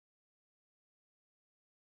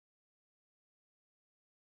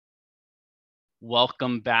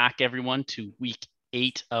Welcome back, everyone, to week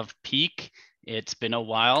 8 of Peak. It's been a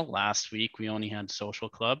while. Last week, we only had Social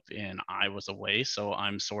Club and I was away, so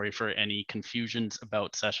I'm sorry for any confusions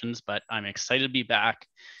about sessions, but I'm excited to be back.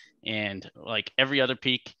 And like every other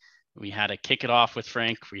Peak, we had to kick it off with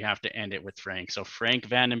Frank. We have to end it with Frank. So Frank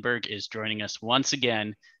Vandenberg is joining us once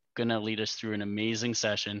again, going to lead us through an amazing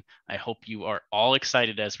session. I hope you are all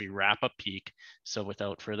excited as we wrap up Peak. So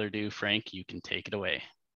without further ado, Frank, you can take it away.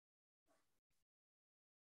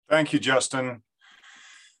 Thank you, Justin.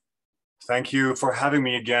 Thank you for having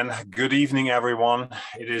me again. Good evening, everyone.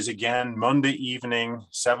 It is again Monday evening,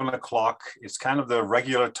 7 o'clock. It's kind of the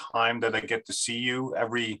regular time that I get to see you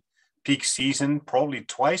every peak season, probably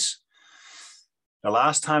twice. The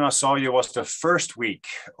last time I saw you was the first week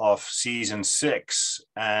of season 6,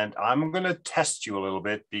 and I'm going to test you a little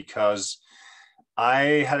bit because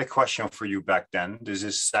I had a question for you back then. This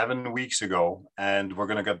is 7 weeks ago, and we're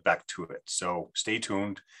going to get back to it. So stay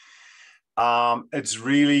tuned. It's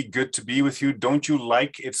really good to be with you. Don't you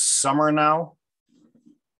like it's summer now?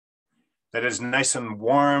 That is nice and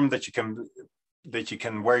warm, that you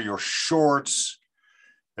can wear your shorts,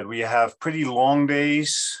 that we have pretty long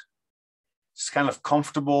days. It's kind of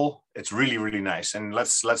comfortable. It's really, really nice. And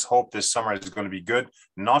let's hope this summer is going to be good.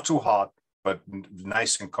 Not too hot, but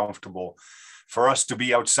nice and comfortable for us to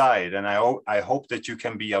be outside. And I hope that you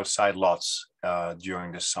can be outside lots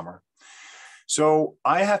during this summer. So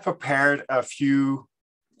I have prepared a few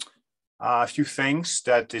things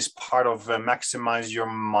that is part of maximize your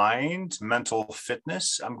mind, mental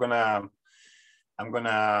fitness. I'm gonna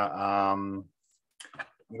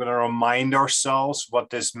remind ourselves what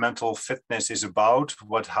this mental fitness is about,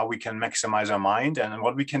 how we can maximize our mind, and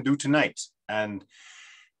what we can do tonight. And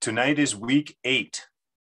tonight is week 8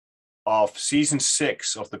 of season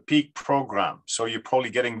 6 of the Peak program. So you're probably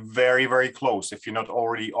getting very, very close. If you're not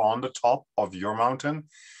already on the top of your mountain,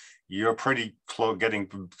 you're getting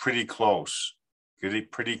pretty close,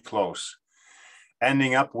 pretty close.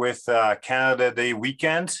 Ending up with Canada Day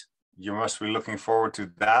weekend. You must be looking forward to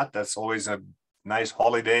that. That's always a nice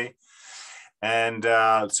holiday. And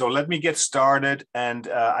so let me get started. And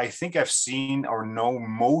I think I've seen or know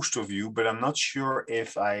most of you, but I'm not sure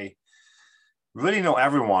if I really know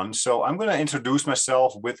everyone. So I'm going to introduce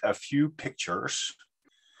myself with a few pictures.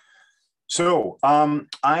 So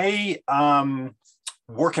I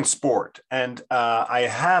work in sport, and I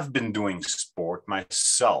have been doing sport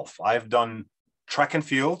myself. I've done track and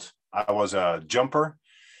field. I was a jumper,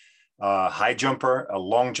 a high jumper, a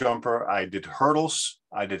long jumper. I did hurdles.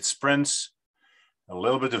 I did sprints, a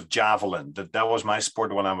little bit of javelin. That was my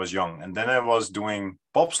sport when I was young. And then I was doing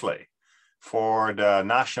bobsleigh for the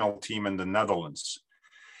national team in the Netherlands.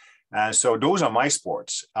 So those are my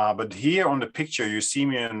sports. But here on the picture, you see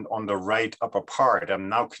me on the right upper part. I'm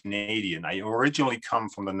now Canadian. I originally come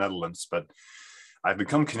from the Netherlands, but I've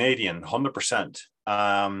become Canadian 100%.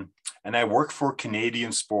 And I work for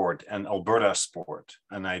Canadian sport and Alberta sport.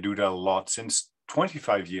 And I do that a lot since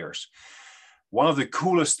 25 years. One of the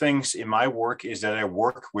coolest things in my work is that I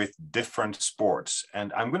work with different sports.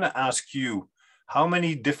 And I'm going to ask you, how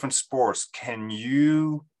many different sports can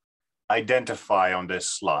you identify on this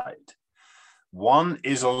slide? One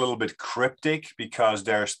is a little bit cryptic because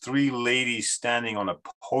there's 3 ladies standing on a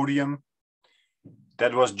podium.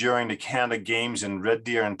 That was during the Canada Games in Red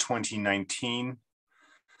Deer in 2019.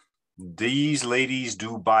 These ladies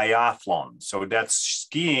do biathlon. So that's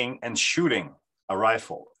skiing and shooting a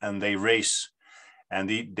rifle, and they race. And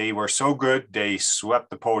they were so good, they swept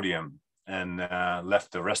the podium and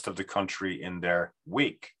left the rest of the country in their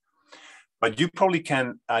wake. But you probably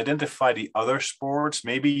can identify the other sports.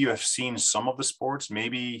 Maybe you have seen some of the sports,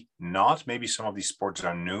 maybe not. Maybe some of these sports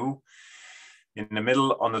are new. In the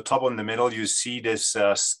middle, on the top in the middle, you see this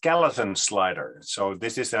skeleton slider. So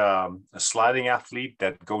this is a sliding athlete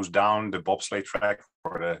that goes down the bobsleigh track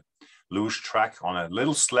or the luge track on a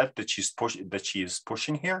little sled that she is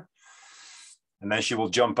pushing here. And then she will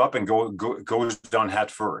jump up and goes down head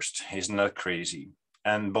first. Isn't that crazy?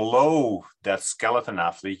 And below that skeleton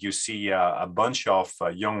athlete, you see a bunch of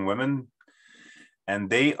young women, and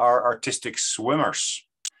they are artistic swimmers.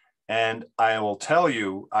 And I will tell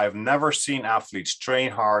you, I've never seen athletes train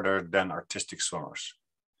harder than artistic swimmers.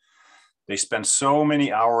 They spend so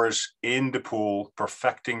many hours in the pool,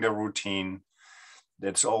 perfecting their routine.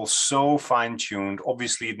 It's all so fine-tuned.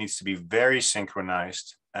 Obviously, it needs to be very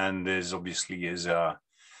synchronized. And this obviously is a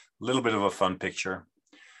little bit of a fun picture.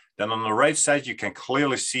 Then on the right side, you can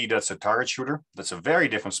clearly see that's a target shooter. That's a very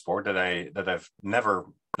different sport that I've never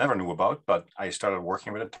knew about, but I started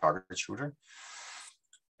working with a target shooter.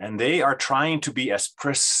 And they are trying to be as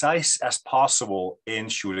precise as possible in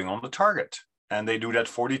shooting on the target. and they do that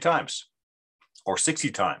 40 times or 60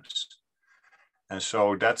 times. And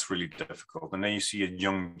so that's really difficult. And then you see a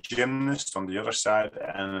young gymnast on the other side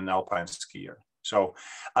and an alpine skier. So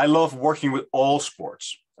I love working with all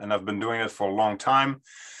sports, and I've been doing it for a long time.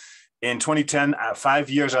 In 2010, 5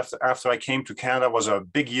 years after I came to Canada, was a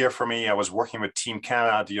big year for me. I was working with Team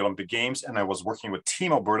Canada at the Olympic Games, and I was working with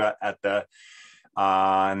Team Alberta at the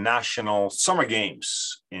National Summer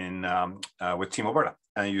Games with Team Alberta.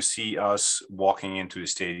 And you see us walking into the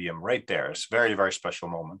stadium right there. It's a very, very special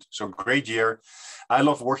moment. So great year. I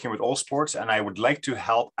love working with all sports, and I would like to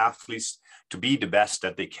help athletes to be the best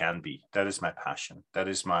that they can be. That is my passion. That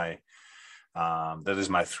is my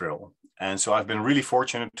thrill. And so I've been really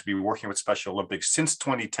fortunate to be working with Special Olympics since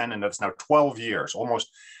 2010, and that's now 12 years,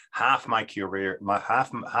 almost half my career.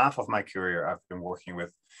 Half of my career, I've been working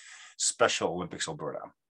with Special Olympics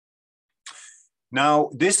Alberta. Now,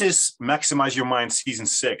 this is Maximize Your Mind season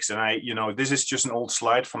 6, and this is just an old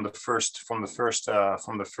slide from the first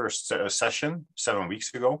session 7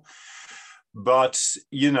 weeks ago. But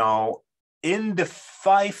in the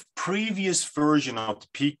 5 previous versions of the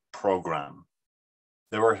Peak program,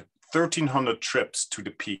 there were 1,300 trips to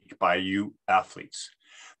the peak by you athletes.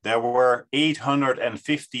 There were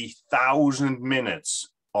 850,000 minutes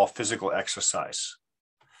of physical exercise.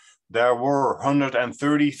 There were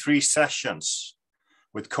 133 sessions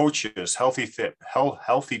with coaches, healthy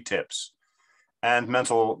tips, and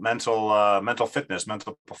mental fitness,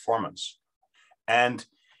 mental performance. And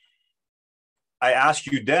I ask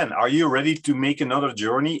you then, are you ready to make another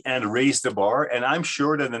journey and raise the bar? And I'm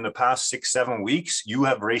sure that in the past 6-7 weeks, you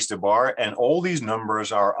have raised the bar and all these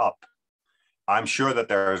numbers are up. I'm sure that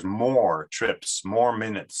there's more trips, more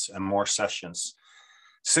minutes, and more sessions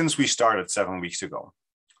since we started 7 weeks ago.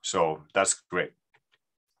 So that's great.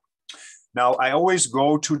 Now, I always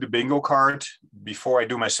go to the bingo card before I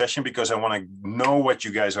do my session because I want to know what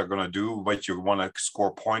you guys are going to do, what you want to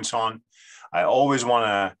score points on. I always want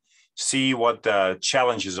to see what the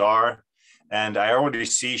challenges are. And I already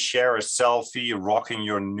see share a selfie rocking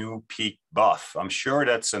your new Peak buff. I'm sure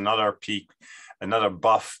that's another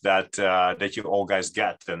buff that you all guys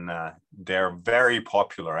get. And they're very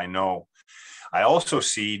popular, I know. I also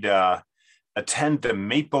see attend the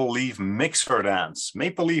Maple Leaf Mixer dance.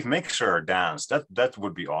 Maple Leaf Mixer dance, that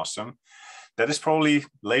would be awesome. That is probably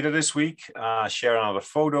later this week. Share another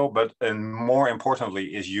photo, and more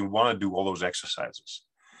importantly is you want to do all those exercises.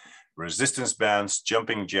 Resistance bands,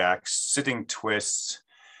 jumping jacks, sitting twists,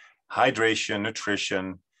 hydration,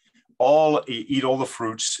 nutrition, eat all the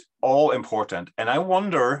fruits, all important. And I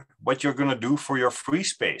wonder what you're going to do for your free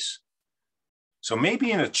space. So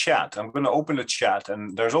maybe in a chat, I'm going to open the chat,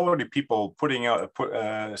 and there's already people putting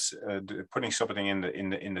something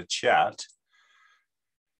in the chat.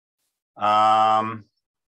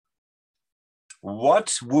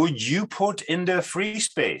 What would you put in the free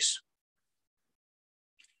space?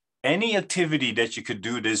 Any activity that you could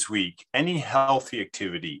do this week, any healthy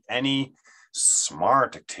activity, any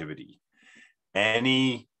smart activity,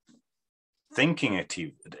 any thinking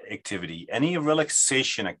activity, any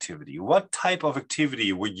relaxation activity. What type of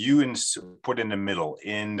activity would you put in the middle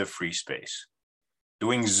in the free space?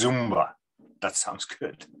 Doing Zumba. That sounds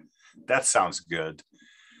good. That sounds good.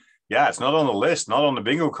 Yeah, it's not on the list, not on the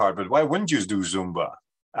bingo card, but why wouldn't you do Zumba?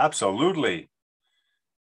 Absolutely.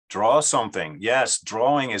 Draw something. Yes,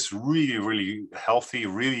 drawing is really, really healthy,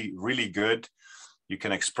 really, really good. You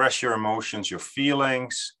can express your emotions, your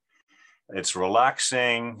feelings. It's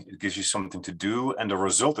relaxing. It gives you something to do. And the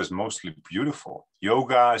result is mostly beautiful.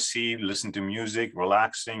 Yoga, I see, listen to music,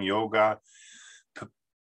 relaxing, yoga,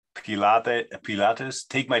 Pilates.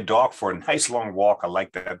 Take my dog for a nice long walk. I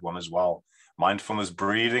like that one as well. Mindfulness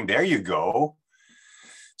breathing. There you go.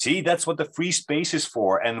 See, that's what the free space is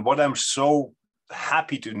for. And what I'm so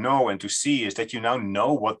happy to know and to see is that you now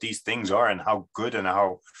know what these things are and how good and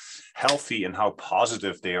how healthy and how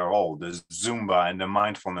positive they are all. The Zumba and the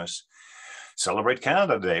mindfulness. Celebrate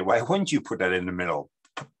Canada Day. Why wouldn't you put that in the middle?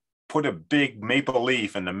 Put a big maple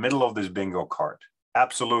leaf in the middle of this bingo card.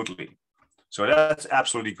 Absolutely. So that's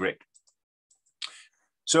absolutely great.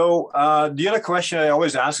 So the other question I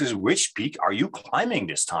always ask is, which peak are you climbing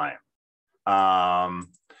this time?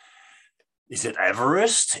 Is it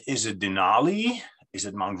Everest? Is it Denali? Is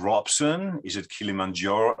it Mount Robson? Is it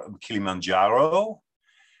Kilimanjaro?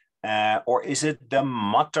 Or is it the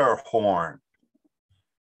Matterhorn?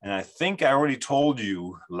 And I think I already told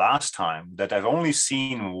you last time that I've only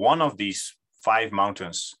seen one of these 5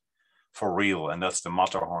 mountains for real, and that's the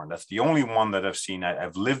Matterhorn. That's the only one that I've seen.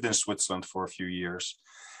 I've lived in Switzerland for a few years.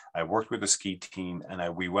 I worked with a ski team,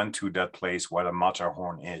 and we went to that place where the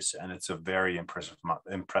Matterhorn is, and it's a very impressive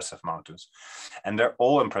mountains, and they're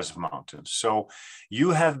all impressive mountains. So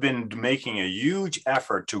you have been making a huge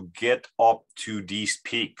effort to get up to these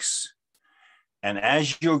peaks, and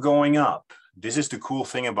as you're going up, this is the cool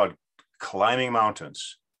thing about climbing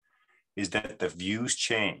mountains, is that the views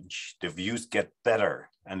change, the views get better,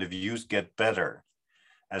 and the views get better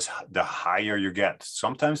as the higher you get.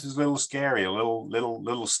 Sometimes it's a little scary, a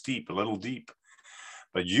little steep, a little deep.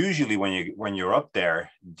 But usually when you're up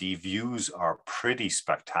there, the views are pretty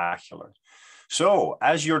spectacular. So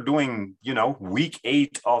as you're doing, week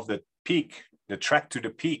 8 of the peak, the trek to the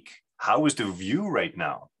peak, how is the view right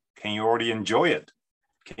now? Can you already enjoy it?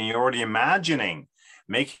 Can you already imagining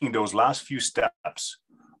making those last few steps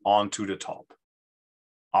onto the top?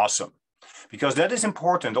 Awesome. Because that is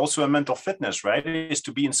important also in mental fitness, right? It is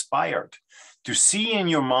to be inspired, to see in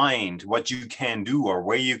your mind what you can do or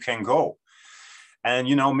where you can go. And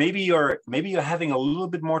maybe you're having a little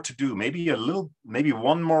bit more to do, maybe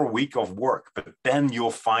one more week of work, but then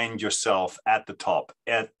you'll find yourself at the top,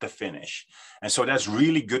 at the finish. And so that's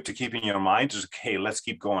really good to keep in your mind. Is okay, let's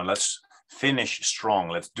keep going, let's finish strong,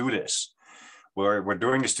 let's do this. We're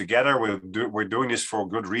doing this together. We're doing this for a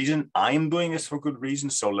good reason. I'm doing this for good reason.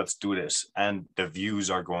 So let's do this. And the views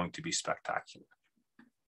are going to be spectacular.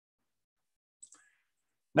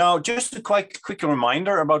 Now, just a quick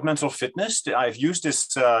reminder about mental fitness. I've used this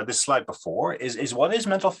slide before. Is what is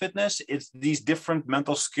mental fitness? It's these different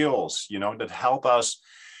mental skills, that help us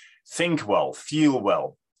think well, feel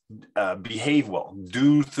well, behave well,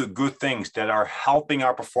 do the good things that are helping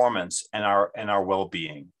our performance and our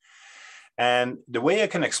well-being. And the way I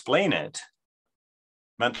can explain it,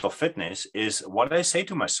 mental fitness, is what I say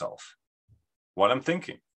to myself, what I'm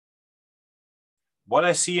thinking, what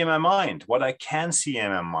I see in my mind, what I can see in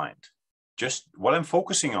my mind, just what I'm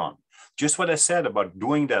focusing on, just what I said about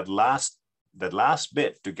doing that last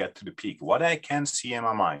bit to get to the peak, what I can see in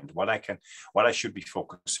my mind, what I should be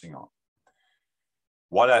focusing on,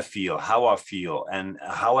 what I feel, and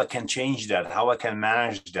how I can change that, how I can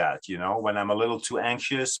manage that, when I'm a little too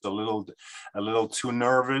anxious, a little too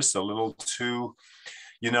nervous, a little too,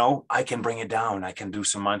 I can bring it down. I can do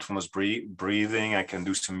some mindfulness breathing. I can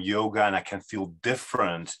do some yoga, and I can feel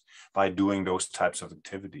different by doing those types of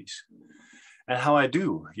activities. And how I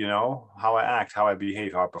do, how I act, how I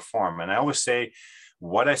behave, how I perform. And I always say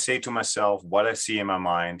what I say to myself, what I see in my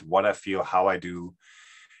mind, what I feel, how I do,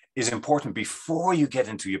 is important before you get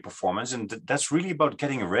into your performance. And that's really about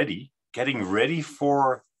getting ready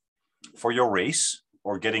for your race,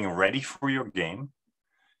 or getting ready for your game.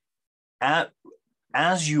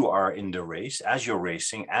 As you are in the race, as you're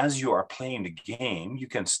racing, as you are playing the game, you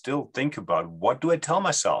can still think about, what do I tell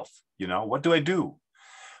myself? What do I do?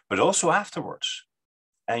 But also afterwards.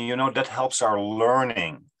 And, that helps our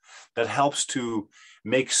learning. That helps to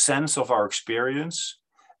make sense of our experience,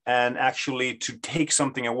 and actually to take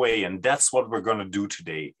something away. And that's what we're going to do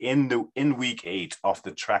today in week 8 of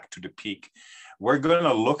the trek to the peak. We're going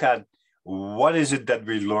to look at, what is it that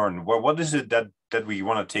we learn? What is it that we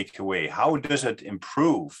want to take away? How does it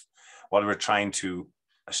improve what we're trying to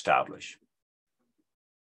establish?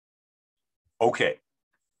 Okay.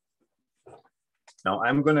 Now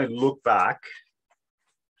I'm going to look back,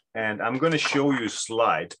 and I'm going to show you a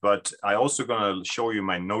slide, but I also going to show you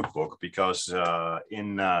my notebook, because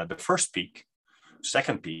in the first peak,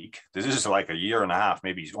 second peak, this is like a year and a half,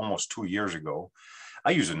 maybe almost 2 years ago, I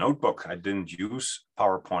use a notebook. I didn't use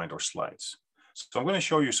PowerPoint or slides. So I'm going to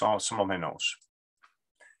show you some of my notes.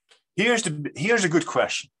 Here's a good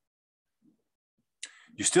question.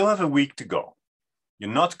 You still have a week to go. You're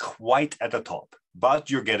not quite at the top, but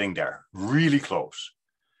you're getting there, really close.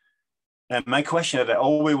 And my question that I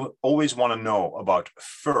always want to know about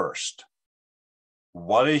first,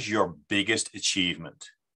 what is your biggest achievement?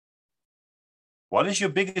 What is your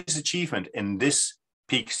biggest achievement in this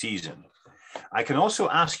peak season? I can also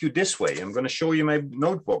ask you this way. I'm going to show you my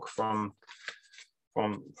notebook from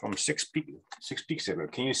 6 peaks ago.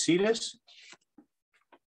 Can you see this?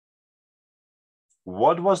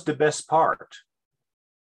 What was the best part?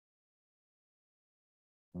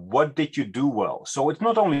 What did you do well? So it's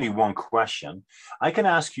not only one question. I can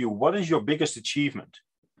ask you, what is your biggest achievement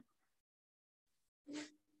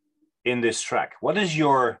in this track? What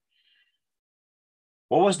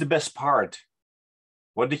was the best part?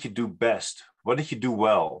 What did you do best? What did you do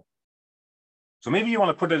well? So maybe you want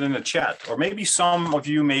to put it in the chat, or maybe some of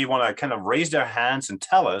you may want to kind of raise their hands and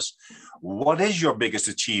tell us, what is your biggest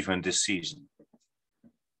achievement this season?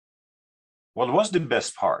 What was the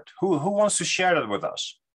best part? Who wants to share that with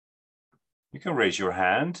us? You can raise your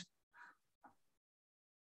hand.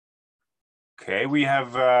 Okay, we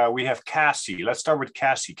have Cassie. Let's start with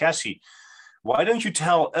Cassie. Cassie, why don't you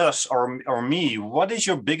tell us or me, what is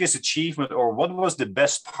your biggest achievement or what was the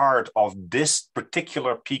best part of this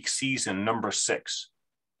particular peak season, number 6?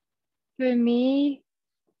 For me,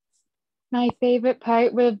 my favorite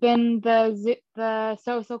part would have been the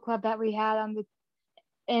social club that we had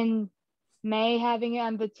in May, having it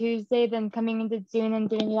on the Tuesday, then coming into June and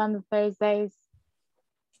doing it on the Thursdays.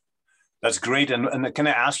 That's great. And can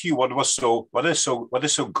I ask you what is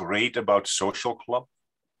so great about social club?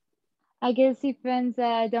 I get to see friends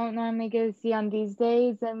that I don't normally get to see on these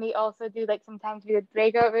days, and we also do, like, sometimes we did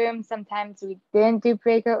breakout rooms, sometimes we didn't do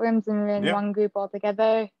breakout rooms, and we're in one group all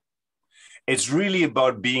together. It's really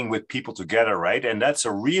about being with people together, right? And that's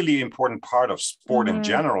a really important part of sport in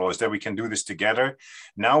general, is that we can do this together.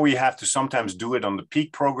 Now we have to sometimes do it on the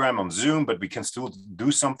peak program on Zoom, but we can still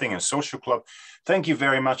do something in social club. Thank you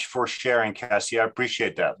very much for sharing, Cassie. I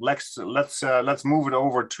appreciate that. Let's move it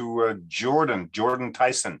over to Jordan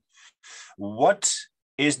Tyson. What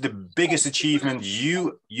is the biggest achievement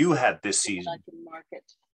you had this season?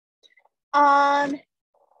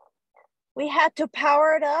 We had to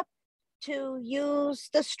power it up to use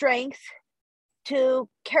the strength to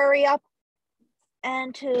carry up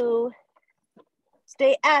and to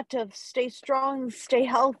stay active, stay strong, stay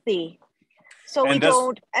healthy. So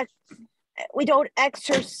we don't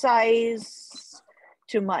exercise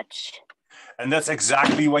too much. And that's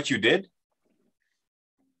exactly what you did?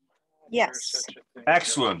 Yes.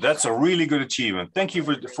 Excellent. That's a really good achievement. Thank you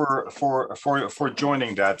for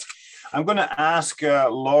joining that. I'm going to ask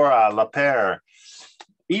Laura Lapere,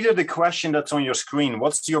 either the question that's on your screen,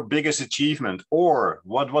 what's your biggest achievement, or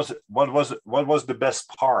what was the best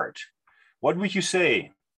part? What would you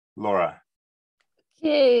say, Laura?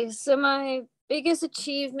 Okay, so my biggest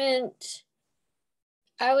achievement,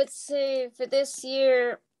 I would say for this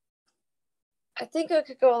year, I think I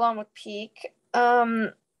could go along with peak,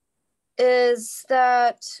 is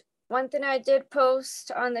that one thing I did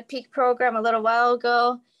post on the peak program a little while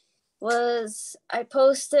ago was I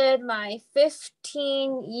posted my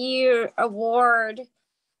 15-year award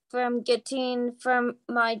from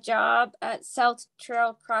my job at South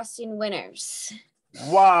Trail Crossing Winners.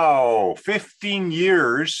 Wow, 15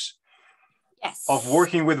 years yes. of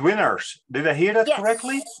working with winners. Did I hear that yes.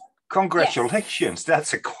 correctly? Congratulations.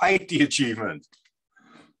 Yes. That's quite the achievement.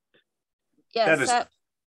 Yes, that is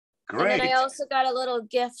great. And then I also got a little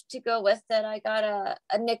gift to go with it. I got a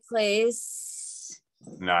necklace.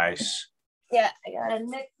 Nice. Yeah, I got a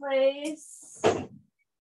necklace.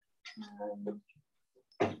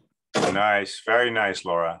 Nice. Very nice,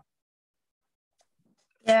 Laura.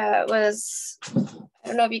 Yeah, it was, I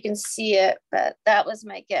don't know if you can see it, but that was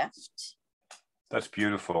my gift. That's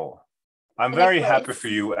beautiful. I'm very happy for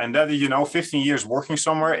you. And that, 15 years working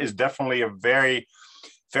somewhere is definitely a very,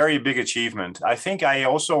 very big achievement. I think I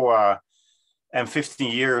also am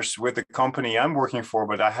 15 years with the company I'm working for,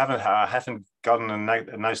 but I haven't gotten a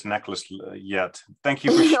nice necklace yet. Thank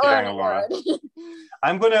you for sharing, Laura.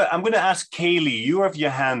 I'm gonna ask Kaylee. You have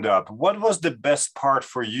your hand up. What was the best part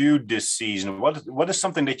for you this season? What is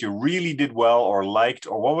something that you really did well or liked,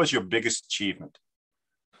 or what was your biggest achievement?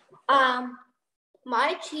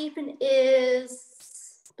 My achievement is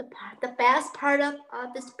the best part of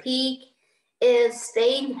this peak is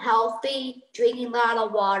staying healthy, drinking a lot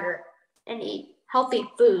of water, and eat healthy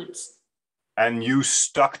foods. And you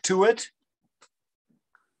stuck to it?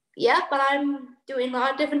 Yeah, but I'm doing a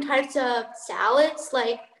lot of different types of salads,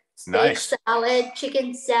 like steak salad,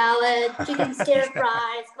 chicken stir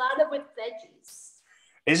fries, a lot of with veggies.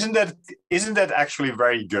 Isn't that actually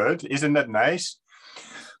very good? Isn't that nice?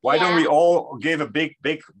 Why don't we all give a big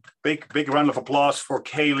round of applause for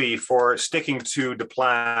Kaylee for sticking to the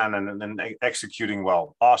plan and executing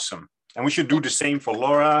well. Awesome. And we should do the same for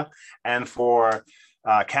Laura and for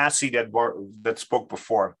Cassie that spoke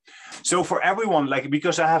before. So for everyone,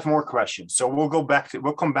 because I have more questions, so we'll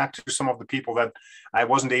come back to some of the people that I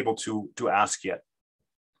wasn't able to ask yet.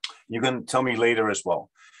 You can tell me later as well.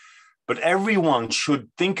 But everyone should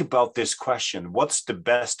think about this question. What's the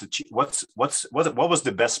best? What was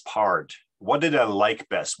the best part? What did I like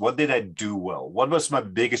best? What did I do well? What was my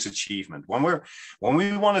biggest achievement? When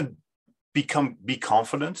we want to be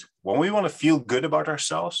confident, when we want to feel good about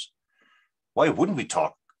ourselves, why wouldn't we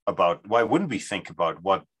think about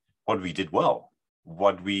what we did well,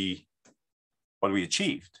 what we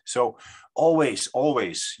achieved? So always,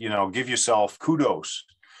 give yourself kudos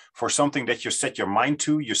for something that you set your mind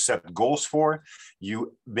to, you set goals for,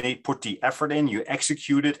 you may put the effort in, you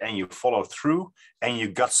execute it, and you follow through, and you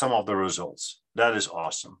got some of the results. That is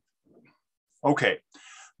awesome. Okay,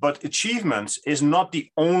 But achievements is not the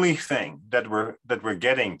only thing that we're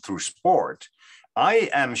getting through sport. I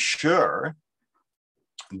am sure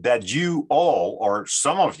that you all, or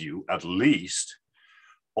some of you at least,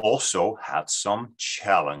 also had some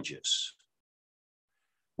challenges.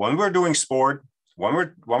 When we're doing sport, when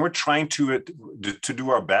we're trying to do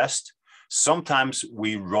our best, sometimes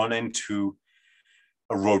we run into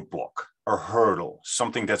a roadblock, a hurdle,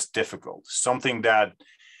 something that's difficult, something that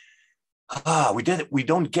we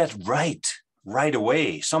don't get right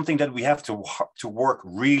away, something that we have to work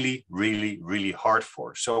really, really, really hard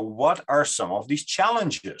for. So what are some of these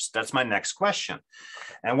challenges? That's my next question.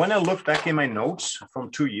 And when I look back in my notes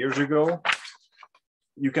from 2 years ago,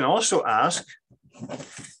 you can also ask,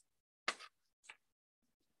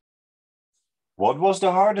 what was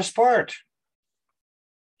the hardest part?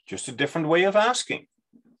 Just a different way of asking.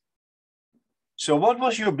 So what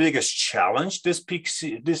was your biggest challenge this peak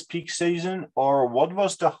season, or what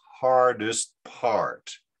was the hardest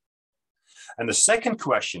part? And the second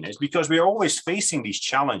question is, because we're always facing these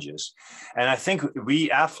challenges, and I think we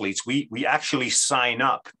athletes, we actually sign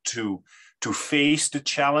up to face the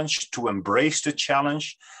challenge, to embrace the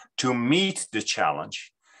challenge, to meet the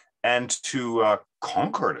challenge, and to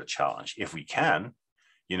conquer the challenge if we can,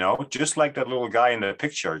 just like that little guy in the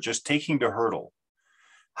picture, just taking the hurdle.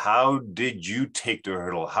 How did you take the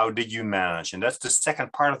hurdle? How did you manage? And that's the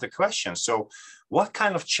second part of the question. So what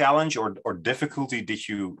kind of challenge or difficulty did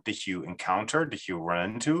you encounter, did you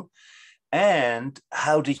run into? And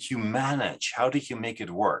how did you manage? How did you make it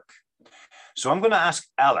work? So I'm going to ask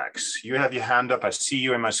Alex. You have your hand up. I see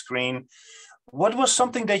you on my screen. What was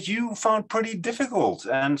something that you found pretty difficult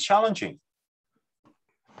and challenging?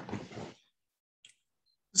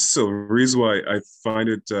 So the reason why I find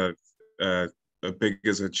it a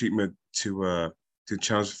biggest achievement to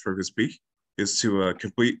challenge for this week is to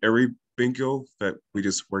complete every bingo that we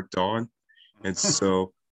just worked on. And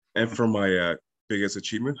so, and for my biggest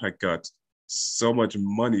achievement, I got so much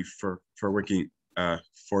money for working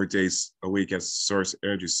 4 days a week as Source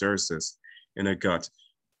Energy Services, and I got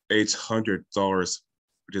 $800,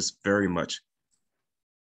 which is very much.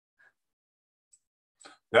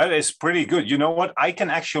 That is pretty good. You know what? I can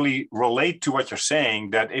actually relate to what you're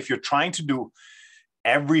saying, that if you're trying to do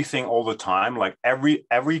everything all the time, like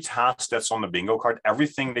every task that's on the bingo card,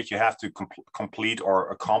 everything that you have to complete or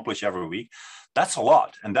accomplish every week, that's a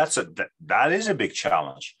lot. And that is a big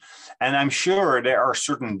challenge. And I'm sure there are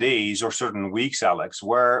certain days or certain weeks, Alex,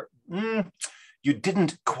 where you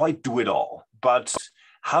didn't quite do it all. But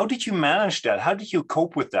how did you manage that? How did you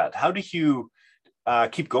cope with that? How did you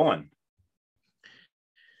keep going?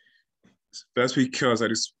 That's because I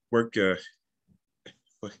just work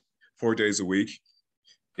 4 days a week,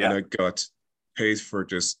 and I got paid for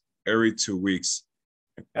just every 2 weeks.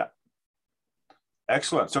 Yeah.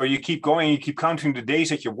 Excellent. So you keep going, you keep counting the days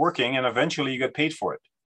that you're working, and eventually you get paid for it.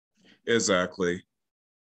 Exactly.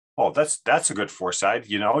 Oh, that's a good foresight.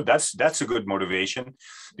 That's a good motivation,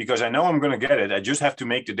 because I know I'm going to get it. I just have to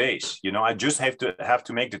make the days. I just have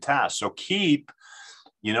to make the task. So keep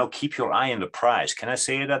your eye on the prize. Can I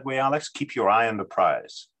say it that way, Alex? Keep your eye on the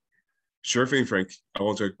prize. Sure thing, Frank. I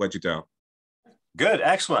won't let you down. Good,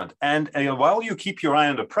 excellent. And while you keep your eye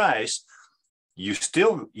on the prize, you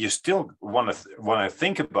still want to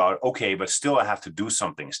think about, okay, but still I have to do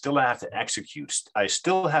something. Still I have to execute. I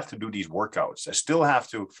still have to do these workouts. I still have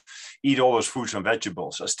to eat all those fruits and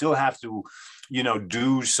vegetables. I still have to,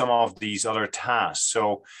 do some of these other tasks.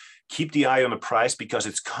 So keep the eye on the prize, because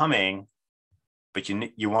it's coming. But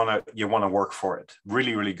you want to work for it.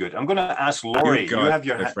 Really, really good. I'm going to ask Lori. You have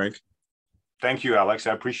your hand, Frank. Thank you, Alex.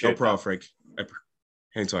 I appreciate it. No problem, Frank.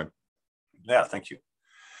 Anytime. Yeah, thank you.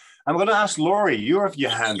 I'm going to ask Lori. You have your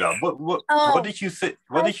hand up. What did you think?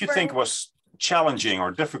 What did you think was challenging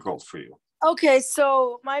or difficult for you? Okay,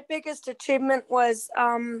 so my biggest achievement was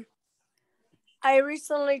I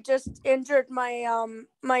recently just injured my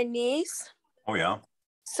my knees. Oh yeah.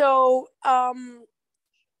 So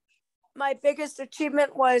my biggest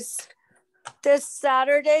achievement was this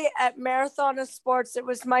Saturday at Marathon of Sports. It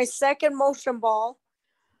was my second motion ball.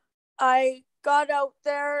 I got out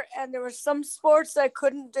there and there were some sports I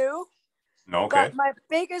couldn't do. Okay. But my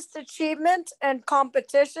biggest achievement and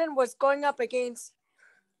competition was going up against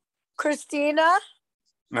Christina.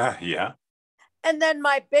 Yeah. And then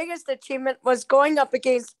my biggest achievement was going up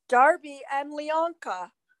against Darby and Leonka.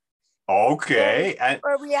 Okay.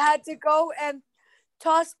 Where we had to go and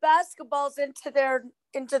toss basketballs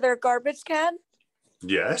into their garbage can.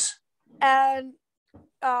 Yes. And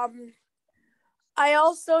I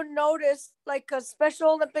also noticed, like,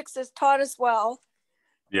 Special Olympics has taught us well,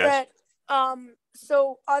 yes, that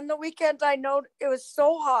so on the weekend, I know it was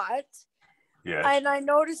so hot. Yes. And I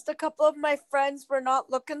noticed a couple of my friends were not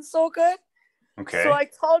looking so good. Okay. So I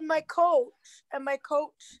called my coach, and my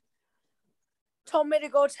coach told me to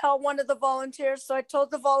go tell one of the volunteers. So I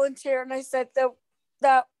told the volunteer, and I said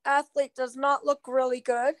that athlete does not look really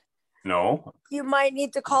good. No. You might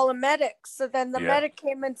need to call a medic. So then the medic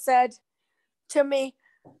came and said to me,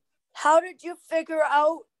 how did you figure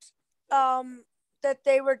out that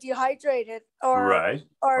they were dehydrated or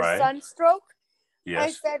sunstroke? Yes.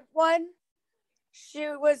 I said, one, she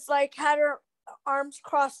was like, had her arms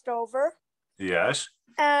crossed over. Yes.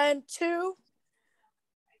 And two,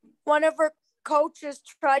 one of her coaches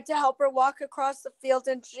tried to help her walk across the field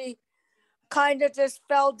and she kind of just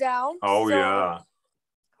fell down. Oh, yeah.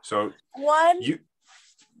 So one,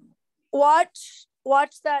 watch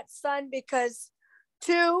that sun, because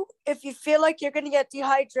two, if you feel like you're going to get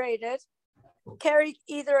dehydrated, carry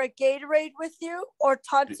either a Gatorade with you or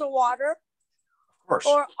tons of water. Of course.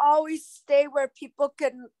 Or always stay where people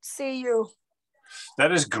can see you.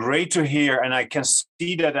 That is great to hear. And I can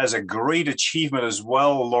see that as a great achievement as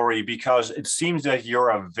well, Lori, because it seems that you're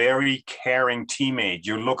a very caring teammate.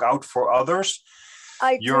 You look out for others.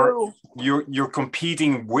 I do. You're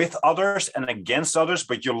competing with others and against others,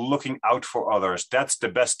 but you're looking out for others. That's the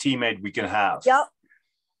best teammate we can have. Yep.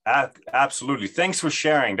 Absolutely. Thanks for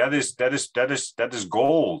sharing. That is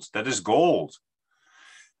gold. That is gold.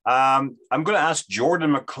 I'm going to ask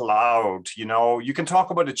Jordan McLeod, you can talk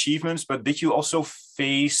about achievements, but did you also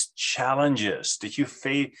face challenges? Did you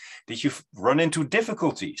run into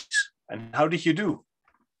difficulties? And how did you do?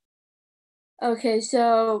 Okay,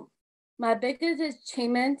 so my biggest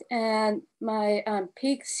achievement and my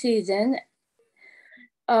peak season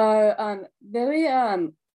are very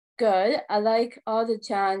good. I like all the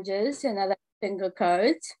challenges and I like finger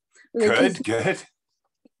cards. Good.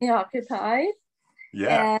 Occupied.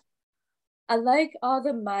 Yeah. And I like all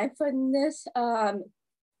the mindfulness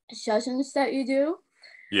sessions that you do.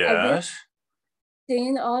 Yes.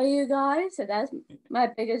 Seeing all you guys, so that's my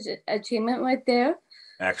biggest achievement right there.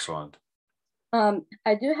 Excellent.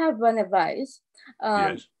 I do have one advice.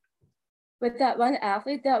 Yes. With that one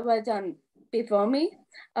athlete that was before me,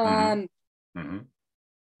 I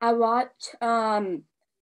watch other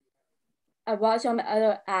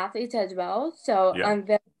athletes as well. So I'm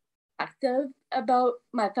very active about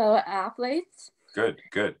my fellow athletes. Good.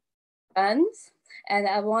 Friends, and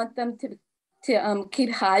I want them to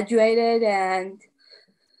keep hydrated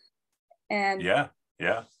and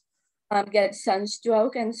get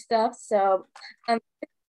sunstroke and stuff. So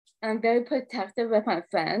I'm very protective with my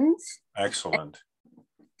friends. Excellent. And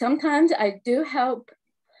sometimes I do help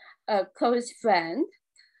a close friend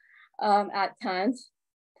at times.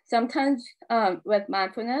 Sometimes with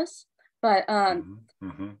mindfulness, but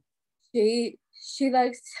she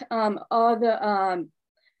likes all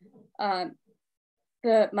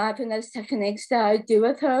the mindfulness techniques that I do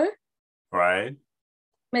with her. Right.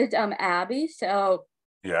 With Abby. So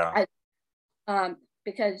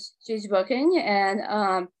because she's working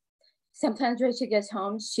and sometimes when she gets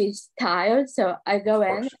home she's tired, so I go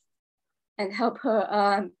in and help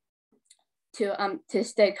her to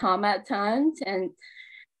stay calm at times, and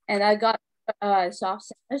I got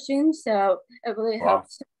soft machine, so it really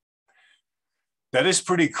helps. That is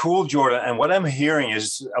pretty cool, Jordan. And what I'm hearing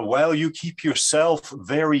is, while you keep yourself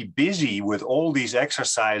very busy with all these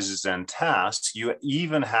exercises and tasks, you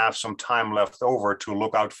even have some time left over to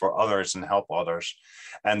look out for others and help others.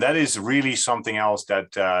 And that is really something else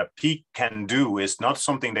that Peak can do. It's not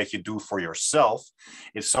something that you do for yourself.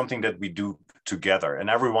 It's something that we do together. And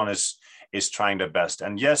everyone is trying their best.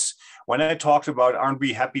 And yes, when I talked about aren't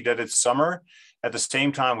we happy that it's summer, at the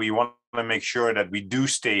same time, we want to make sure that we do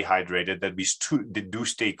stay hydrated, that we do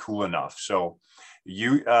stay cool enough. So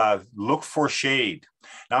you look for shade.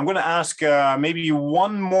 Now I'm going to ask maybe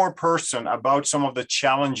one more person about some of the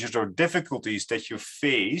challenges or difficulties that you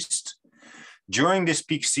faced during this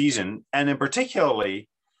peak season. And in particularly,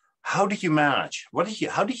 how did you manage? What do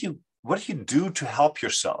you do to help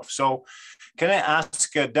yourself? So can I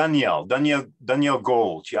ask Danielle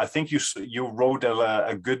Gold? I think you wrote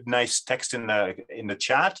a good, nice text in the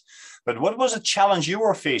chat, but what was a challenge you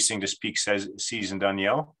were facing this peak season,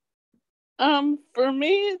 Danielle? For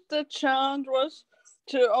me, the challenge was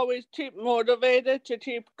to always keep motivated, to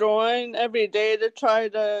keep going every day, to try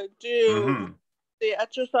to do the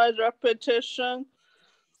exercise repetition.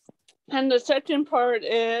 And the second part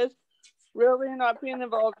is really not being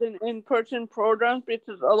involved in in-person programs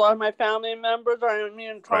because a lot of my family members are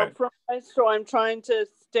immune compromised. Right. So I'm trying to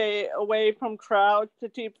stay away from crowds to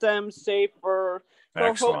keep them safer.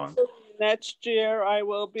 Excellent. So hopefully next year I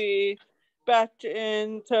will be back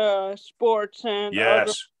into sports and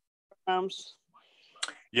other programs.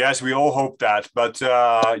 Yes, we all hope that. But,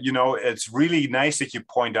 you know, it's really nice that you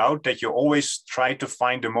point out that you always try to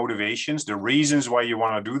find the motivations, the reasons why you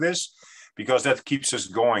want to do this, because that keeps us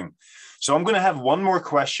going. So I'm going to have one more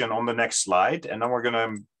question on the next slide, and then we're going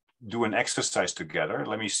to do an exercise together.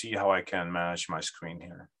 Let me see how I can manage my screen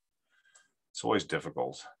here. It's always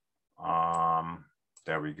difficult.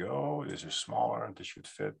 There we go. This is smaller. This should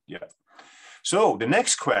fit. Yeah. So the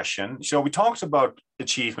next question, so we talked about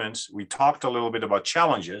achievements. We talked a little bit about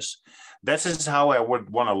challenges. This is how I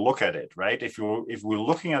would want to look at it, right? If we're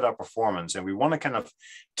looking at our performance and we want to kind of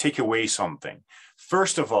take away something,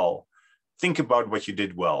 first of all, think about what you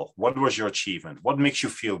did well. What was your achievement? What makes you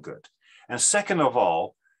feel good? And second of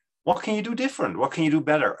all, what can you do different? What can you do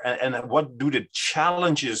better? And what do the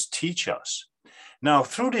challenges teach us? Now,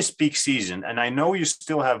 through this peak season, and I know you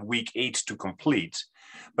still have week 8 to complete,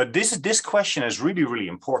 but this question is really, really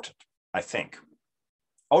important, I think.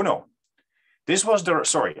 Oh, no. This was the,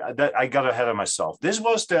 sorry, I got ahead of myself. This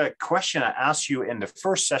was the question I asked you in the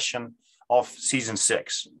first session of season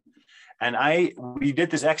 6. And we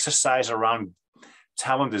did this exercise around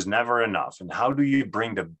talent is never enough. And how do you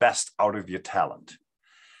bring the best out of your talent?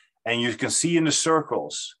 And you can see in the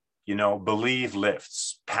circles, you know, belief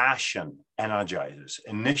lifts, passion energizes,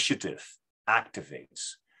 initiative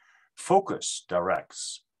activates, focus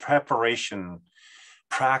directs, preparation,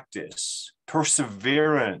 practice,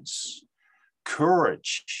 perseverance,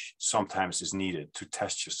 courage sometimes is needed to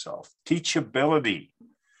test yourself, teachability,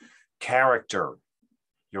 character,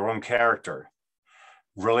 your own character,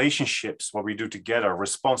 relationships, what we do together,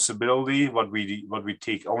 responsibility, what we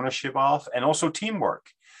take ownership of, and also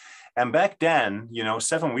teamwork. And back then, you know,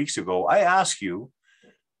 7 weeks ago, I asked you,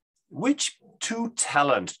 which 2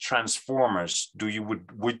 talent transformers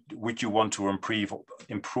would you want to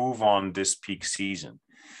improve on this peak season?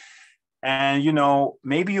 And, you know,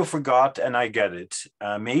 maybe you forgot, and I get it.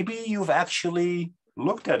 Maybe you've actually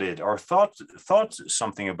looked at it or thought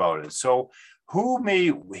something about it. So who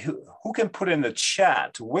can put in the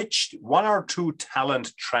chat which 1 or 2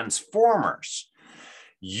 talent transformers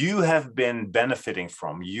you have been benefiting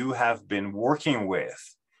from, you have been working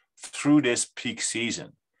with through this peak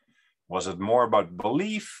season? Was it more about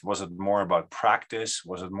belief? Was it more about practice?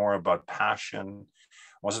 Was it more about passion?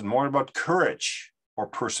 Was it more about courage or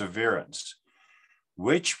perseverance?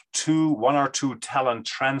 Which 1 or 2 talent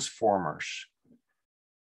transformers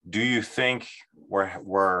do you think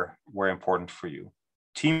were important for you?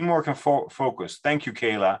 Teamwork and focus. Thank you,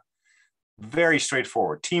 Kayla. Very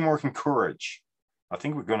straightforward. Teamwork and courage. I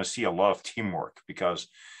think we're going to see a lot of teamwork because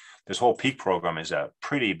this whole peak program is a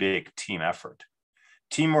pretty big team effort.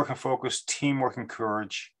 Teamwork and focus, teamwork and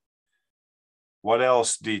courage. What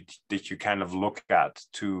else did you kind of look at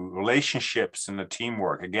to relationships and the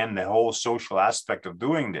teamwork? Again, the whole social aspect of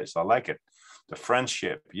doing this. I like it. The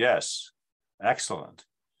friendship. Yes. Excellent.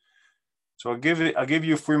 So I'll give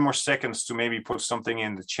you 3 more seconds to maybe put something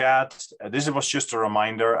in the chat. This was just a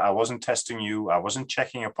reminder. I wasn't testing you. I wasn't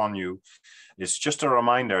checking upon you. It's just a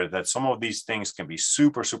reminder that some of these things can be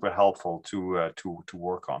super, super helpful to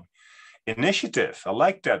work on. Initiative. I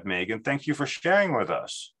like that, Megan. Thank you for sharing with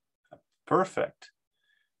us. Perfect.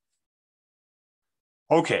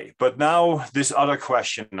 Okay, but now this other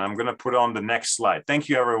question I'm going to put on the next slide. Thank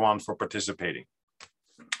you, everyone, for participating.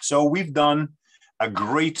 So we've done a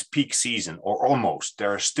great peak season, or almost.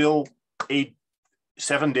 There are still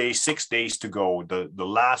 7 days, 6 days to go. The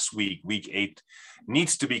last week, week 8,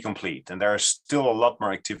 needs to be complete, and there is still a lot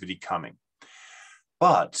more activity coming.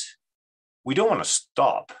 But we don't want to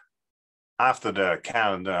stop after the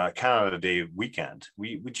Canada Day weekend.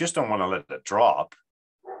 We just don't want to let that drop.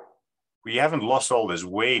 We haven't lost all this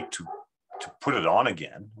weight to put it on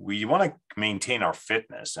again. We want to maintain our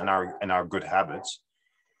fitness and our good habits.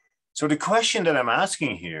 So the question that I'm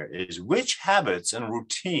asking here is, which habits and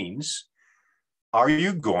routines are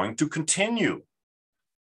you going to continue?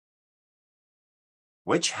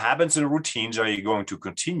 Which habits and routines are you going to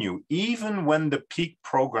continue even when the peak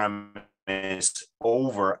program is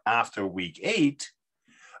over after week 8?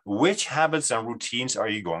 Which habits and routines are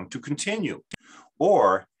you going to continue?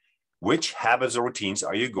 Or which habits or routines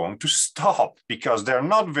are you going to stop because they're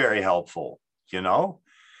not very helpful, you know?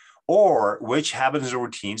 Or which habits or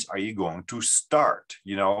routines are you going to start?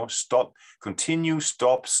 You know, stop, continue,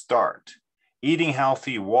 stop, start. Eating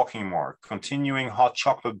healthy, walking more, continuing hot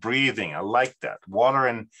chocolate breathing. I like that. Water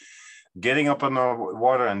and getting up in the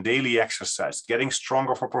water and daily exercise, getting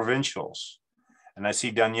stronger for provincials. And I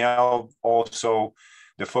see Danielle also,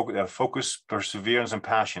 the focus, perseverance, and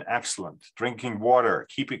passion. Excellent. Drinking water,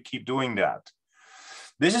 keep doing that.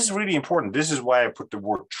 This is really important. This is why I put the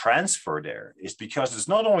word transfer there, is because it's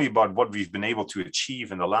not only about what we've been able to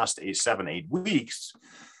achieve in the last 7-8 weeks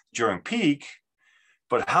during peak,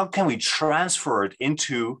 but how can we transfer it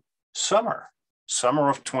into summer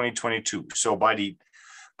of 2022? So by the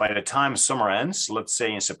time summer ends, let's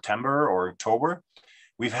say in September or October,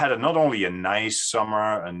 we've had not only a nice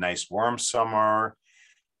summer, a nice warm summer,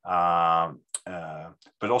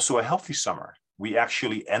 but also a healthy summer. We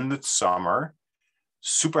actually ended summer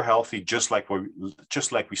super healthy, just like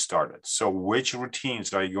we started. So which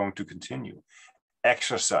routines are you going to continue?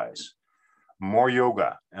 Exercise, more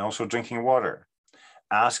yoga, and also drinking water.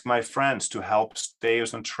 Ask my friends to help stay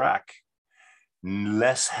us on track.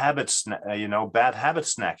 Less habits, bad habit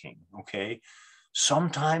snacking. Okay.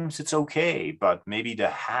 Sometimes it's okay, but maybe the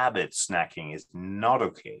habit snacking is not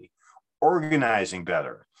okay. Organizing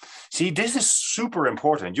better. See, this is super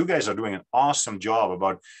important. You guys are doing an awesome job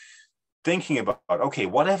about thinking about, okay,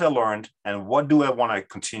 what have I learned and what do I want to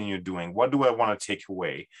continue doing? What do I want to take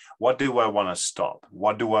away? What do I want to stop?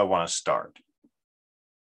 What do I want to start?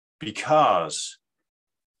 Because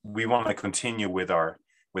we want to continue with our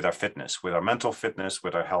fitness, with our mental fitness,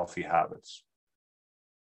 with our healthy habits.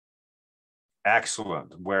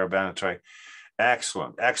 Excellent.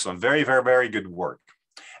 Excellent. Very, very, very good work.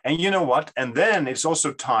 And you know what? And then it's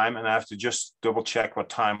also time, and I have to just double check what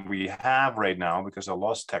time we have right now because I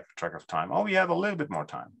lost track of time. Oh, we have a little bit more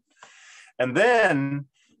time. And then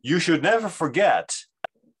you should never forget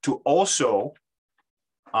to also,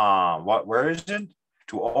 where is it?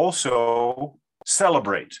 To also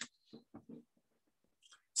celebrate.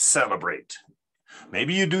 Celebrate.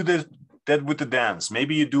 Maybe you do that with the dance.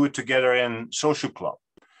 Maybe you do it together in social club.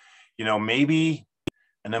 Maybe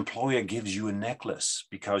an employer gives you a necklace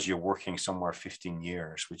because you're working somewhere 15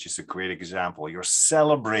 years, which is a great example. You're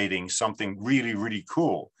celebrating something really, really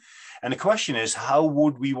cool. And the question is, how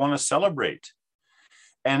would we want to celebrate?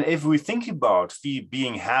 And if we think about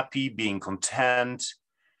being happy, being content,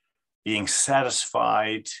 being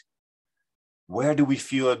satisfied, where do we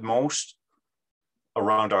feel it most?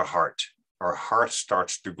 Around our heart. Our heart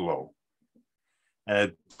starts to glow. And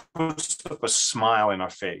it puts up a smile in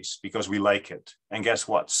our face because we like it. And guess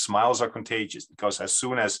what? Smiles are contagious because as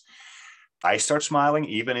soon as I start smiling,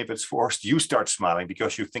 even if it's forced, you start smiling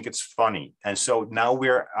because you think it's funny. And so now we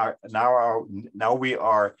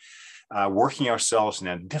are working ourselves in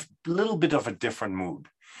a little bit of a different mood.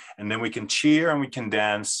 And then we can cheer and we can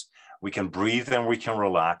dance, we can breathe and we can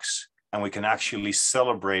relax, and we can actually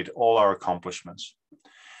celebrate all our accomplishments.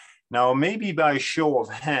 Now, maybe by show of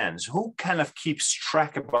hands, who kind of keeps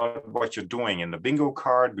track about what you're doing in the bingo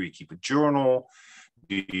card? Do you keep a journal?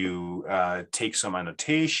 Do you take some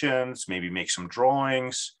annotations, maybe make some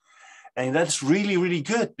drawings? And that's really, really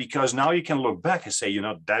good because now you can look back and say,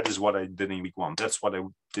 that is what I did in week 1. That's what I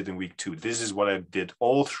did in week 2. This is what I did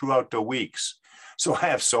all throughout the weeks. So I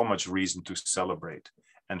have so much reason to celebrate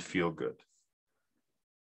and feel good.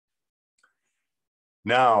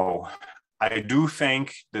 Now, I do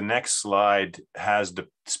think the next slide has the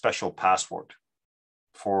special password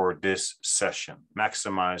for this session.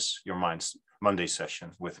 Maximize your mind's Monday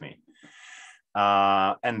session with me.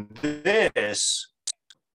 And this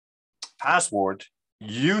password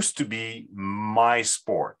used to be my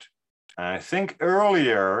sport. And I think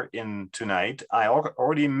earlier in tonight, I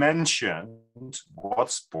already mentioned what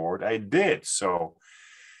sport I did. So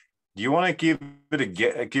do you want to give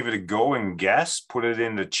it a go and guess? Put it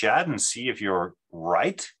in the chat and see if you're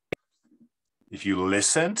right. If you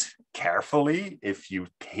listened carefully, if you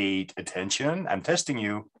paid attention. I'm testing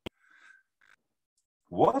you.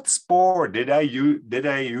 What sport did I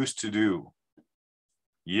used to do?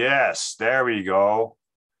 Yes, there we go.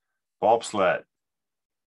 Bobsled.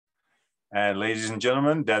 And ladies and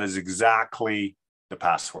gentlemen, that is exactly the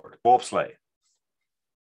password. Bobsled.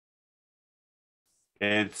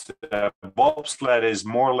 It's bobsled is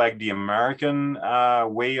more like the American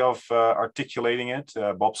way of articulating it.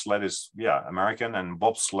 Bobsled is, American, and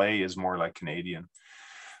bobsleigh is more like Canadian.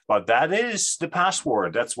 But that is the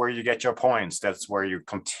password. That's where you get your points. That's where you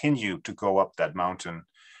continue to go up that mountain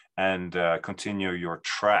and continue your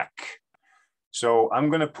trek. So I'm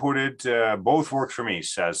going to put it, both work for me,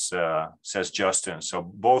 says Justin. So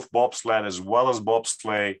both bobsled as well as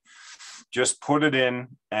bobsleigh. Just put it in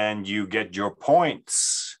and you get your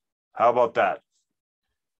points. How about that?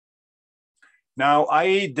 Now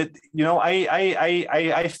I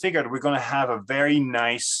figured we're going to have a very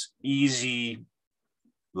nice, easy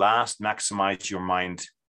last maximize your mind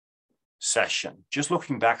session. Just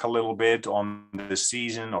looking back a little bit on the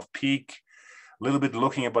season of peak, little bit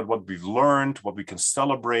looking about what we've learned, what we can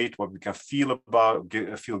celebrate, what we can feel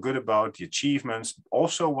good about, the achievements,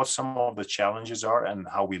 also what some of the challenges are and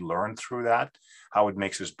how we learn through that, how it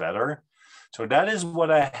makes us better. So that is what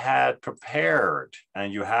I had prepared,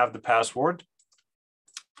 and you have the password.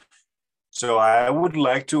 So I would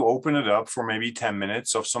like to open it up for maybe 10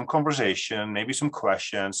 minutes of some conversation, maybe some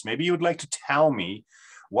questions. Maybe you would like to tell me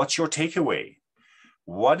what's your takeaway.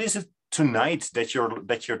 What is it tonight that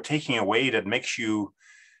you're taking away that makes you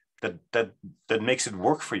that makes it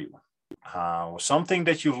work for you? Something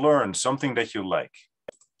that you learned, something that you like.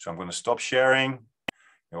 So I'm going to stop sharing.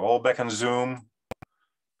 You're all back on Zoom,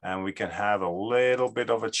 and we can have a little bit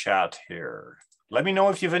of a chat here. Let me know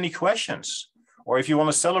if you have any questions, or if you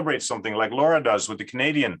want to celebrate something like Laura does with the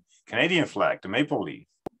Canadian flag, the maple leaf.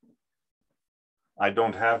 I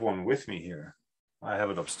don't have one with me here. I have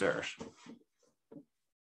it upstairs.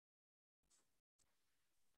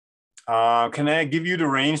 Can I give you the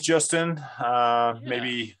reins, Justin? Yeah.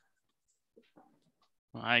 Maybe.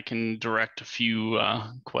 I can direct a few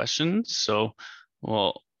questions. So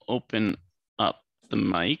we'll open up the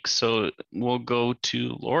mic. So we'll go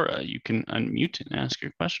to Laura. You can unmute and ask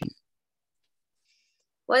your question.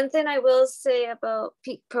 One thing I will say about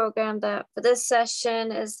Peak Program that for this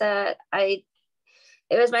session is that it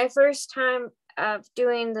was my first time of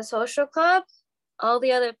doing the social club. All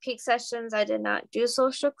the other Peak sessions, I did not do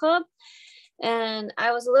social club. And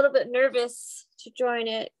I was a little bit nervous to join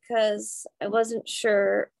it because I wasn't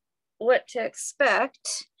sure what to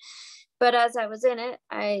expect. But as I was in it,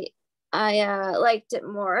 I liked it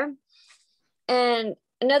more. And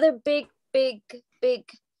another big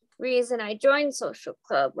reason I joined social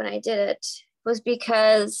club when I did it was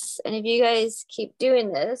because, and if you guys keep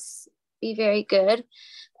doing this, be very good,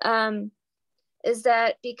 is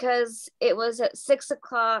that because it was at 6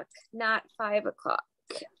 o'clock, not 5 o'clock.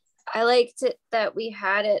 I liked it that we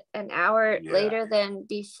had it an hour later than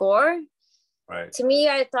before. Right. To me,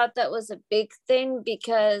 I thought that was a big thing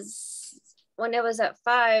because when it was at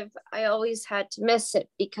 5, I always had to miss it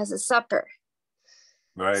because of supper.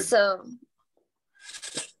 Right. So.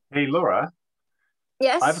 Hey, Laura.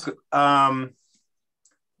 Yes.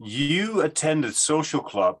 You attended social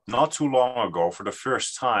club not too long ago for the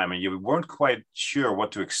first time, and you weren't quite sure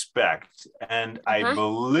what to expect. And I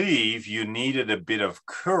believe you needed a bit of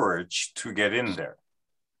courage to get in there.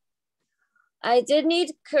 I did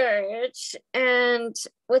need courage, and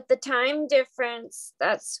with the time difference,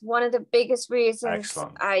 that's one of the biggest reasons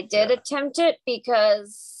I did attempt it,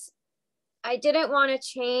 because I didn't want to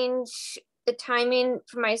change the timing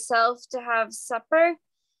for myself to have supper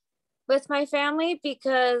with my family,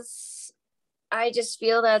 because I just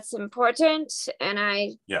feel that's important, and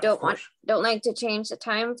I don't like to change the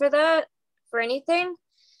time for that for anything.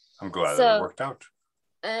 I'm glad that it worked out.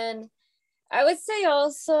 And I would say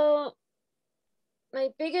also my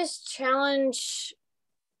biggest challenge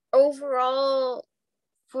overall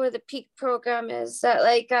for the Peak program is that,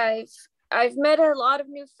 like, I've met a lot of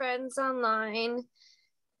new friends online.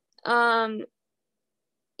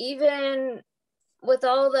 Even with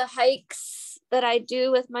all the hikes that I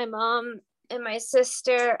do with my mom and my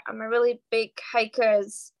sister, I'm a really big hiker,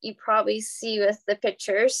 as you probably see with the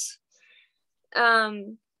pictures.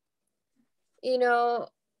 You know,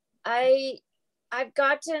 I've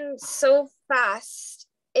gotten so fast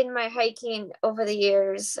in my hiking over the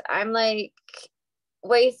years. I'm like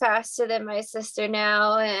way faster than my sister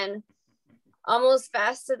now, and almost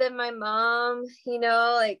faster than my mom, you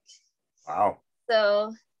know, like. Wow.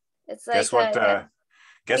 So it's like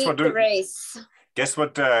guess what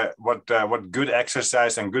good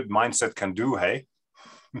exercise and good mindset can do, hey?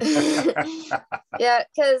 Yeah,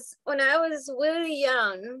 because when I was really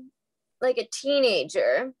young, like a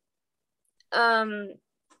teenager,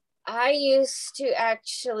 I used to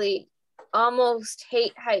actually almost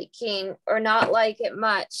hate hiking or not like it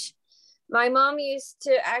much. My mom used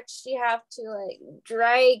to actually have to like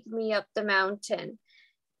drag me up the mountain.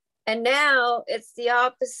 And now it's the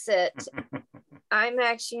opposite. I'm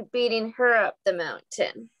actually beating her up the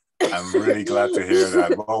mountain. I'm really glad to hear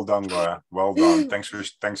that. Well done, Laura. Well done. Thanks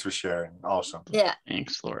for sharing. Awesome. Yeah.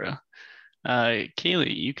 Thanks, Laura.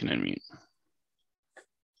 Kaylee, you can unmute.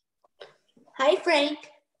 Hi, Frank.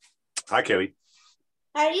 Hi, Kaylee.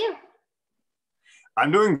 How are you?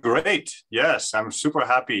 I'm doing great. Yes, I'm super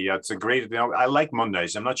happy. It's a great, I like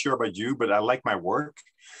Mondays. I'm not sure about you, but I like my work.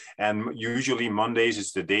 And usually Mondays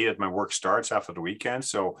is the day that my work starts after the weekend.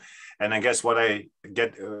 So, and I guess who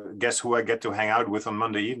I get to hang out with on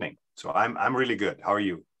Monday evening. So I'm really good. How are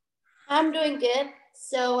you? I'm doing good.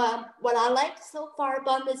 So what I like so far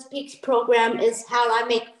about this Peaks program is how I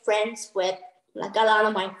make friends with like a lot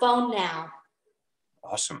on my phone now.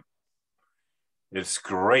 Awesome. It's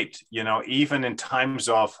great. You know, even in times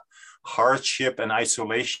of hardship and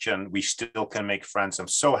isolation, we still can make friends. I'm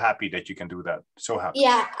so happy that you can do that. So happy.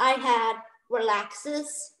 Yeah, I had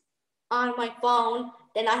Relaxes on my phone.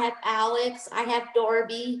 Then I have Alex. I have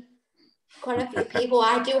Dorby. Quite a few people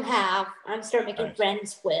I do have. I'm starting making Nice.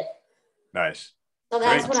 friends with. Nice. So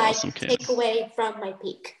that's Great. what Awesome, I take away from my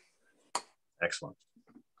peak. Excellent.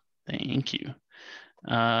 Thank you.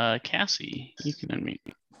 Cassie, you can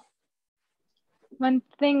unmute. One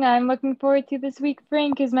thing I'm looking forward to this week,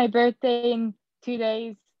 Frank, is my birthday in 2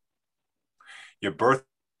 days. Your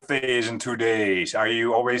birthday is in 2 days. Are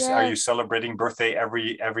you always are you Yes. celebrating birthday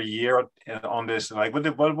every year on this? Like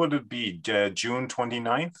what would it be? June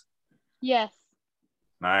 29th? Yes.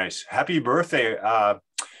 Nice. Happy birthday.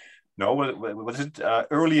 No, what was it?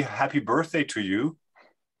 Early happy birthday to you.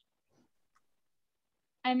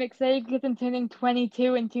 I'm excited because I'm turning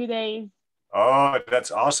 22 in 2 days. Oh,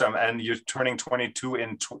 that's awesome. And you're turning 22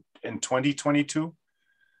 in 2022?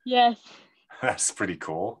 Yes. That's pretty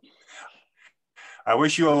cool. I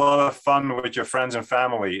wish you a lot of fun with your friends and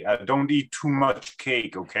family. Don't eat too much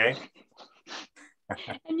cake, okay?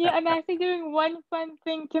 And yeah, I'm actually doing one fun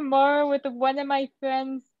thing tomorrow with one of my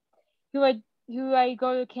friends who I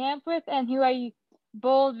go to camp with and who I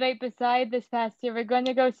bowled right beside this past year. We're going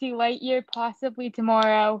to go see Lightyear possibly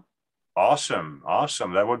tomorrow. Awesome.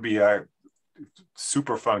 Awesome. That would be a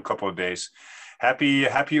super fun couple of days. Happy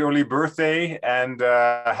early birthday, and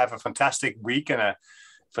have a fantastic week and a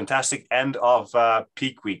fantastic end of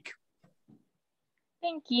peak week.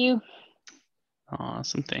 Thank you.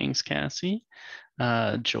 Awesome. Thanks, Cassie.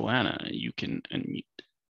 Joanna, you can unmute.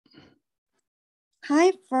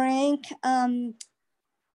 Hi, Frank.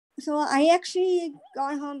 So I actually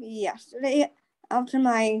got home yesterday after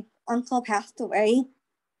my uncle passed away.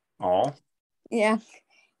 Oh. Yeah,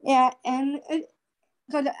 and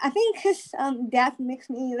because I think his death makes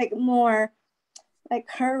me like more like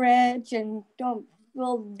courage and don't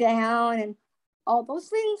feel down and all those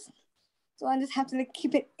things. So I just have to like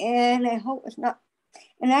keep it in. I hope it's not.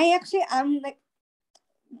 And I'm like,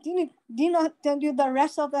 do you not do the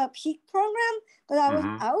rest of the peak program because I was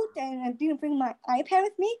out and I didn't bring my iPad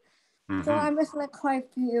with me. So I missed like quite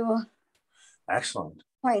a few. Excellent.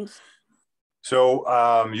 Points. So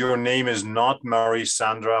your name is not Marie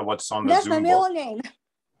Sandra. What's on the That's Zoom my middle name.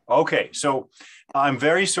 Okay, so I'm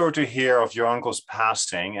very sorry to hear of your uncle's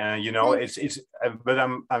passing, and you know but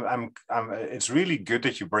it's really good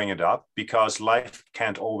that you bring it up because life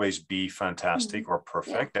can't always be fantastic or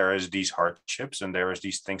perfect. There is these hardships and there is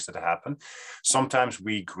these things that happen. Sometimes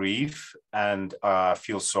we grieve and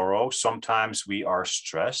feel sorrow. Sometimes we are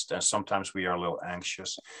stressed, and sometimes we are a little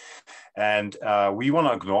anxious. And we want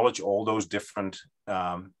to acknowledge all those different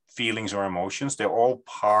feelings or emotions. They're all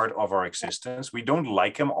part of our existence. We don't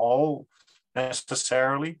like them all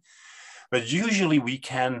necessarily, but usually we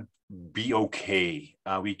can be okay.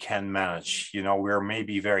 We can manage. You know, we're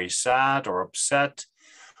maybe very sad or upset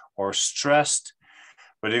or stressed,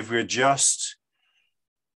 but if we're just,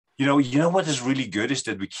 you know what is really good is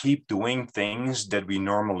that we keep doing things that we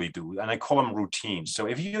normally do, and I call them routines. So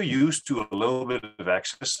if you're used to a little bit of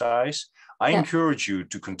exercise, I encourage you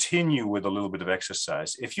to continue with a little bit of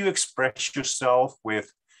exercise. If you express yourself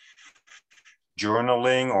with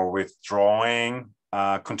journaling or with drawing,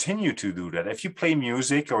 continue to do that. If you play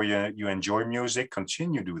music or you enjoy music,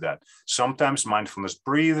 continue to do that. Sometimes mindfulness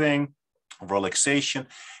breathing, relaxation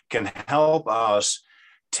can help us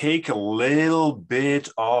take a little bit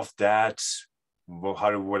of that, well,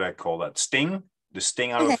 how would I call that? The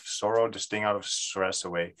sting out of sorrow, the sting out of stress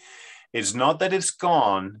away. It's not that it's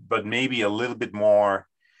gone, but maybe a little bit more,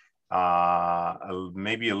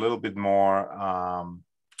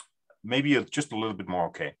 maybe just a little bit more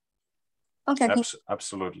okay. Okay.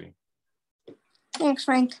 Absolutely. Thanks,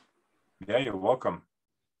 Frank. Yeah, you're welcome.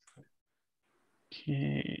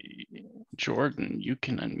 Okay, Jordan, you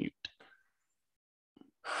can unmute.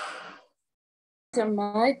 So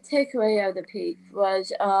my takeaway of the peak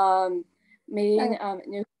was meeting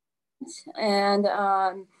new friends, and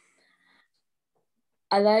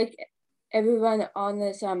I like everyone on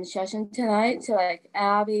this session tonight. So like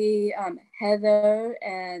Abby, Heather,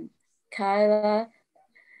 and Kyla,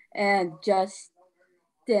 and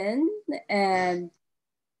Justin, and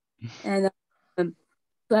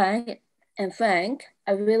Frank.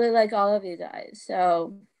 I really like all of you guys.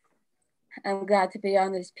 So I'm glad to be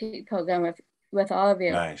on this peak program with all of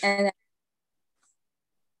you. Nice.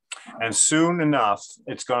 And soon enough,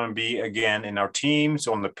 it's going to be again in our teams,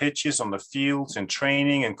 on the pitches, on the fields, in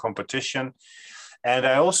training and competition. And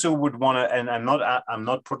I also would want to, and I'm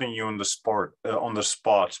not putting you on the spot,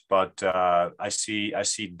 but I see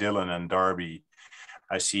Dylan and Darby,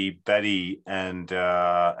 I see Betty and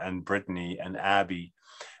Brittany and Abby.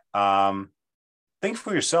 Think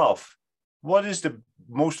for yourself, what is the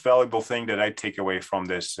most valuable thing that I take away from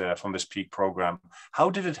this peak program? How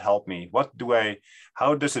did it help me?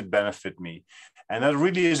 How does it benefit me? And that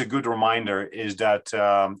really is a good reminder, is that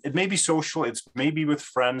it may be social, it's maybe with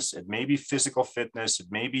friends, it may be physical fitness, it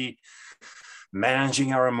may be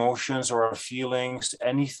managing our emotions or our feelings,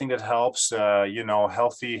 anything that helps,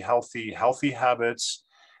 healthy habits.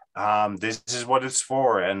 This is what it's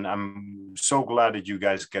for. And I'm so glad that you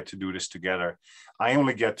guys get to do this together. I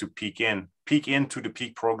only get to peek into the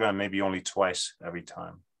peak program maybe only twice every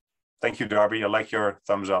time. Thank you, Darby. I like your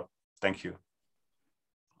thumbs up. Thank you.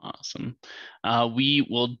 Awesome. We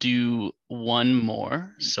will do one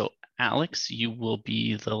more. So Alex, you will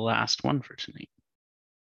be the last one for tonight.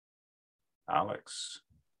 Alex.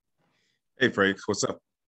 Hey, Frank, what's up?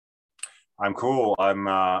 I'm cool.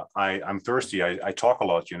 I'm thirsty. I talk a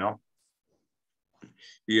lot, you know?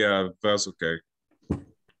 Yeah, that's okay.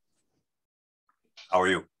 How are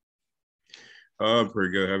you? I'm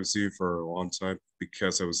pretty good. I haven't seen you for a long time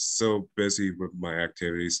because I was so busy with my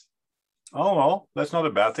activities. Oh, well, that's not a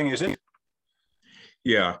bad thing, is it?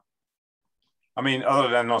 Yeah. I mean, other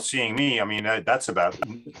than not seeing me, I mean, that's a bad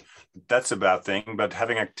thing, but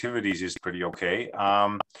having activities is pretty okay.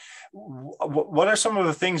 What are some of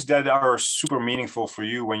the things that are super meaningful for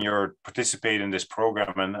you when you're participating in this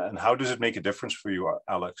program, and how does it make a difference for you,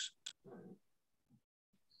 Alex?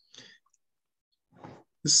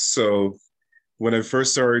 So when I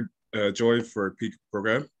first started joining for a peak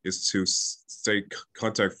program is to stay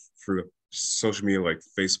contact through social media like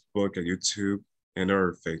Facebook and YouTube and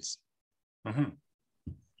other things. Mm-hmm.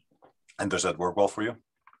 And does that work well for you?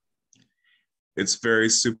 It's very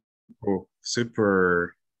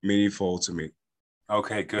super meaningful to me.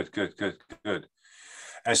 Okay, good.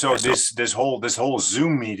 And so this whole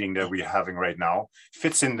Zoom meeting that we're having right now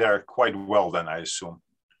fits in there quite well, then, I assume.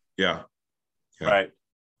 Yeah. Right.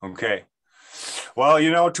 Okay.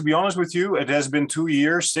 Well, to be honest with you, it has been 2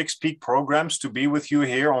 years, 6 peak programs to be with you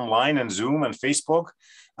here online and Zoom and Facebook.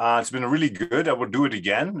 It's been really good. I would do it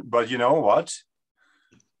again, but you know what?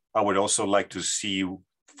 I would also like to see you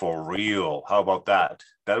for real. How about that?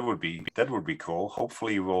 That would be cool.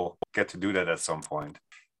 Hopefully we'll get to do that at some point.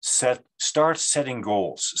 Start setting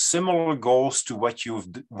goals, similar goals to what you've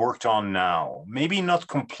worked on now. Maybe not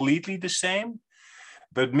completely the same,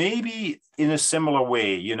 but maybe in a similar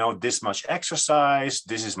way. This much exercise,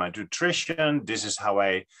 this is my nutrition, this is how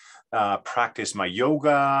I practice my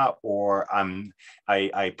yoga, or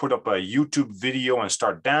I put up a YouTube video and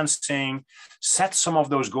start dancing. Set some of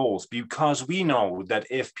those goals, because we know that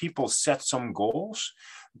if people set some goals,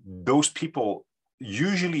 those people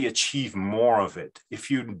usually achieve more of it.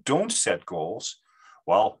 If you don't set goals,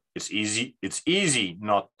 well, it's easy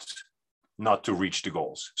not to reach the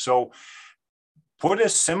goals. So put a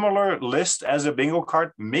similar list as a bingo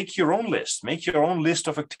card. Make your own list. Make your own list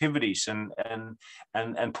of activities and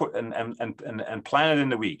plan it in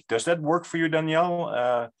the week. Does that work for you,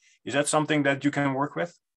 Danielle? Is that something that you can work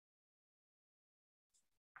with?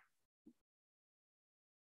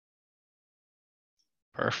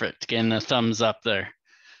 Perfect. Getting a thumbs up there.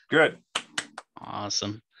 Good.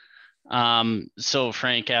 Awesome. So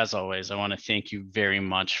Frank, as always, I want to thank you very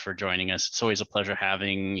much for joining us. It's always a pleasure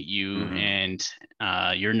having you and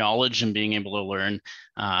your knowledge and being able to learn.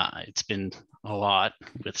 It's been a lot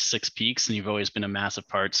with 6 peaks, and you've always been a massive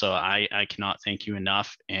part. So I cannot thank you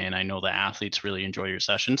enough. And I know the athletes really enjoy your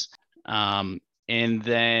sessions. And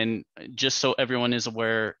then just so everyone is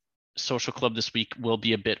aware, Social Club this week will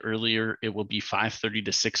be a bit earlier. It will be 5:30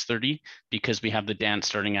 to 6:30 because we have the dance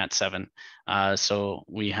starting at 7. So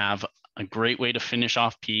we have a great way to finish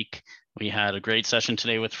off peak. We had a great session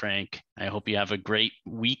today with Frank. I hope you have a great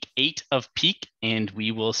week 8 of peak, and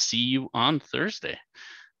we will see you on Thursday.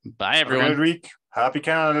 Bye, everyone. Have a good week. Happy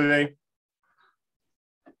Canada Day.